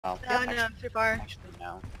Oh, No, no, too far. actually,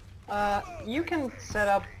 no. You can set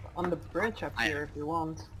up on the bridge up I here if you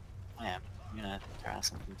want. I am. I'm gonna harass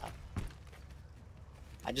him from top.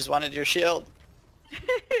 I just wanted your shield.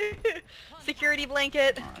 Security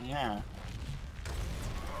blanket. Yeah.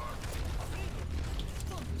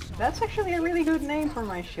 That's actually a really good name for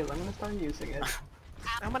my shield. I'm gonna start using it.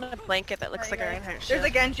 I want a blanket that looks like a Reinhardt There's shield. a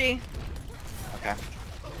Genji. Okay.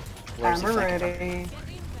 Where's Hammer the flank from? ready.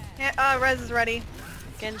 Yeah, Rez is ready.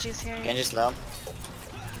 Genji's here. Genji's low.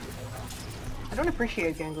 I don't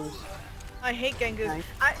appreciate gangus. I hate Gengus. Nice.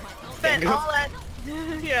 I spent Gengu? all that.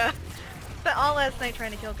 Yeah. Spent all last night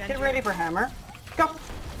trying to kill Genji. Get ready for hammer. Go!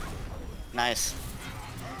 Nice.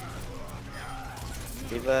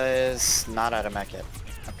 Diva is not out of mech yet.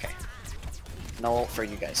 Okay. No ult for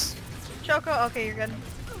you guys. Choco, okay, you're good.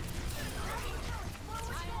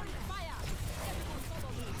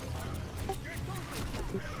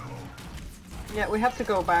 Yeah, we have to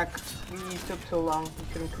go back. We took too long.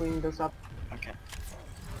 We couldn't clean this up. Okay.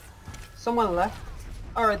 Someone left?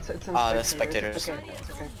 Oh, it's in Oh, the spectators. spectators. Okay, it's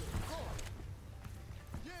okay.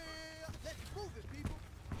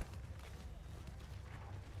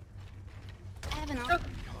 I have an ult. Choco,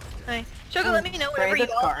 hey. Choco, let me know Spray whenever you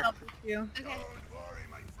this all card. help you. Okay.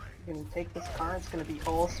 You can take this car. It's gonna be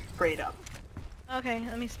all sprayed up. Okay,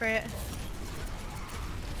 let me spray it.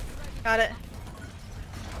 Got it.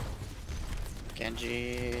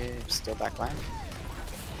 Genji still backline.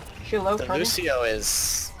 Shiloh, The target. Lucio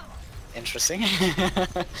is interesting.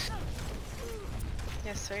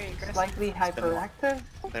 Yes, very aggressive. Slightly hyperactive.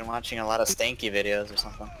 Been watching a lot of stanky videos or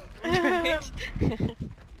something. You're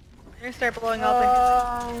gonna start blowing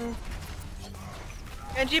up.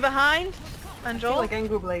 Genji behind. On I feel Joel. like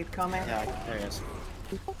Angu Blade coming. Yeah, there he is.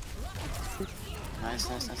 Nice,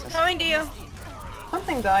 nice, nice, nice. Coming to you.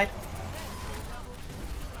 Something died.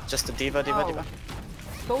 Just a diva, diva, Oh. diva.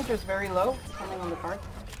 Soldier's very low. Coming on the card.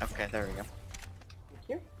 Okay, there we go.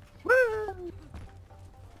 Here. Woo!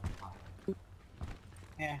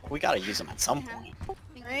 Yeah, we gotta use him at some point.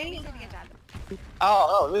 Right? Did a good job.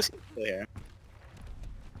 Oh, Lucy's still here.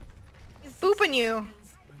 He's booping you.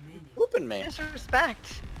 Whooping me.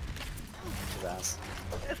 Disrespect. His ass.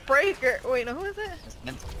 It's Breaker. Wait, no, who is it?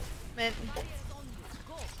 Mint. Mint.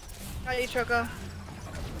 Got you, Choco.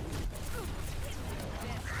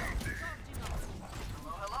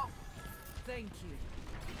 Thank you.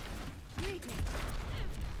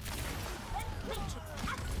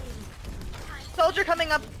 Soldier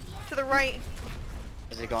coming up to the right.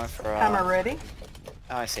 Is he going for Hammer ready.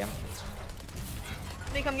 Oh, I see him.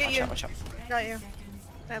 Let me come get Watch you. out, watch out. Got you.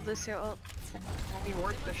 I have Lucio ult. Let me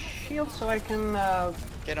work the shield so I can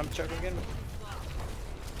Get him, Choco, get him.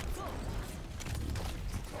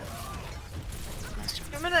 Nice job.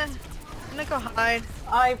 I'm gonna go hide.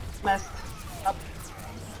 I messed up.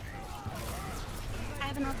 I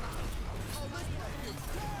have an ult.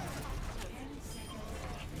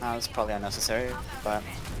 It's probably unnecessary, but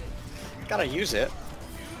gotta use it.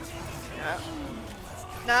 Yeah.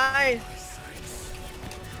 Nice.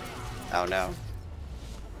 Oh no.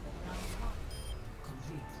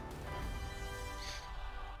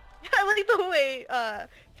 I like the way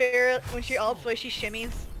Farrah, when she ults, the way she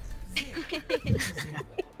shimmies.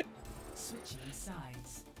 Switching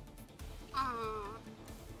sides. Aww.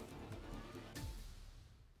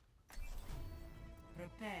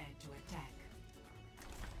 Prepare to attack.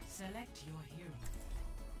 Select your hero.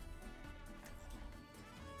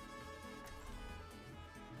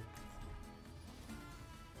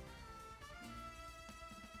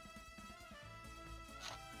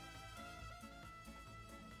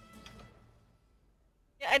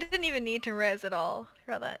 Yeah, I didn't even need to res at all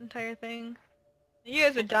throughout that entire thing. You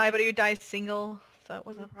guys would die, but you would die single, so it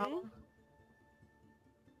wasn't a problem.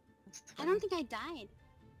 I don't think I died.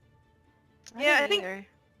 Yeah, I didn't think either.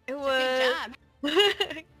 it Good was.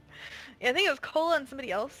 job. Yeah, I think it was Cola and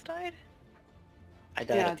somebody else died. I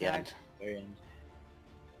died Yeah, at the died. end. Very end.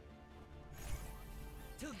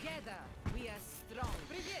 Together we are strong.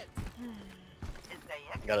 Привет.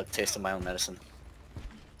 Got a taste of my own medicine.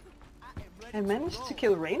 I managed to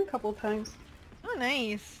kill Rein a couple times. Oh,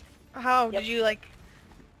 nice. How Yep. did you like?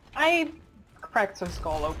 I cracked her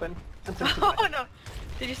skull open. Until she Oh died. no!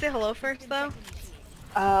 Did you say hello first though?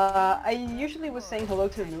 I usually was saying hello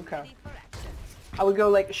to Nuka. I would go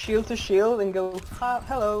like shield to shield and go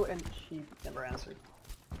hello, and she never answered.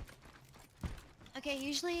 Okay,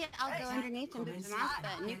 usually I'll go underneath and boot them off,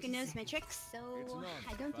 but Nuka knows my tricks, so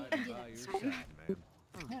I don't think I can do that this time.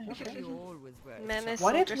 You always were. Menace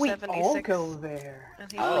What if Soldier we 76. all go there? I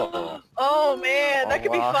think Oh. Oh man, that Oh,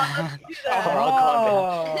 could be wow. fun. Let's do that.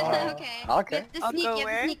 Oh. Okay. Okay. You have to I'll sneak, go you have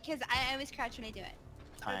where? to sneak, because I always crouch when I do it.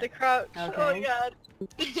 time. The crouch. Oh my Okay. god.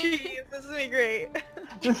 Jeez, this is gonna be great.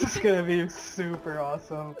 This is gonna be super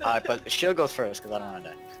awesome. Alright, but shield goes first because I don't want to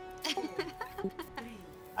die.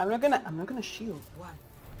 I'm not gonna shield.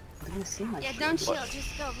 I'm gonna see my Yeah, shield. don't shield,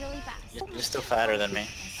 just go really fast. You're still fatter than me.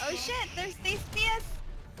 Oh shit, they see us!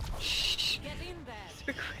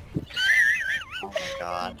 Super quick. Oh my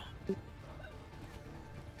god.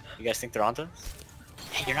 You guys think they're onto us?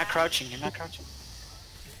 Hey, you're not crouching, you're not crouching.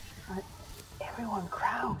 Everyone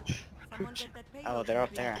crouch. Oh, they're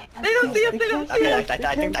up there. They don't see us, they don't see Okay, us!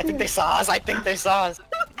 I think they saw us, I think they saw us.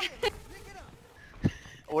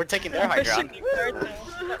 We're taking their high ground.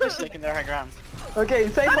 We're taking their high ground. Okay,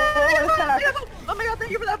 say hello and attack. Oh my god,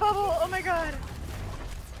 thank you for that bubble! Oh my god!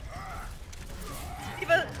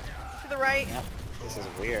 Eva, to the right. Yep, this is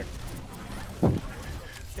weird.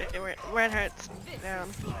 Reinhardt's down.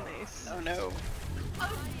 Nice. Oh no.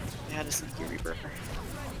 They had a sneaky Reaper.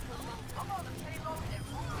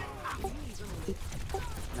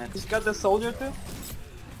 You got the soldier too?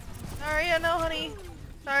 Sorry, no honey.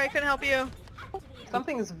 Sorry, I couldn't help you.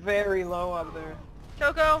 Something is very low up there.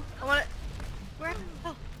 Choco, I want it. Where?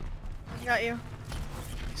 Oh. I got you.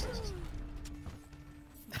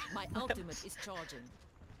 My ultimate is charging.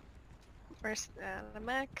 Where's the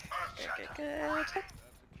mech? Good.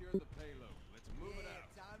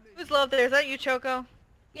 Who's low up there? Is that you, Choco?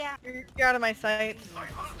 Yeah. You're out of my sight.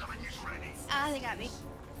 Ah, they got me.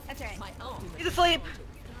 That's right. My ultimate. He's asleep.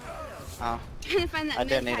 Oh, Trying to find that I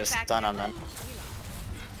didn't need a mid-pack stun back on them.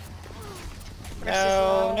 there.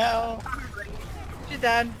 No, no. She's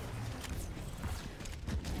dead.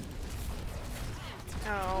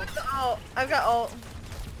 Oh. Oh, I've got ult.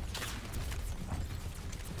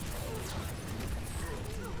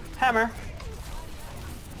 Hammer.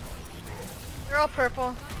 They're all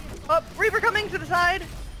purple. Oh, Reaper coming to the side.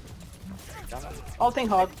 Ulting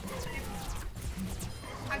hog.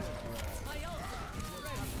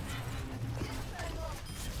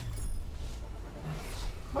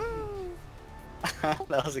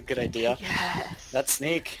 That was a good idea. Yes. That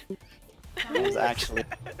sneak. That was actually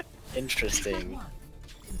interesting.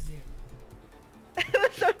 It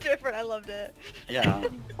was so different. I loved it. Yeah.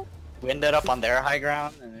 We ended up on their high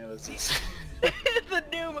ground and it was just... the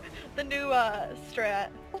new strat.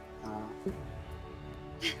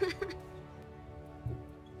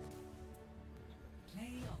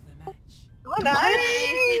 Play of the match. Oh,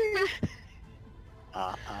 nice.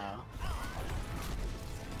 Uh-oh.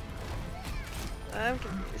 I'm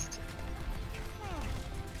confused.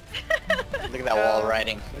 Look at that wall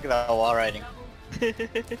riding. Look at that wall riding.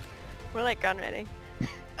 We're like gun ready.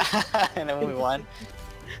 And then we won.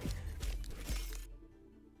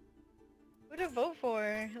 Who to vote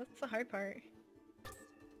for? That's the hard part.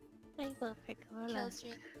 I will pick Kill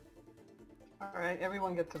streak. Alright,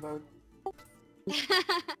 everyone gets a vote.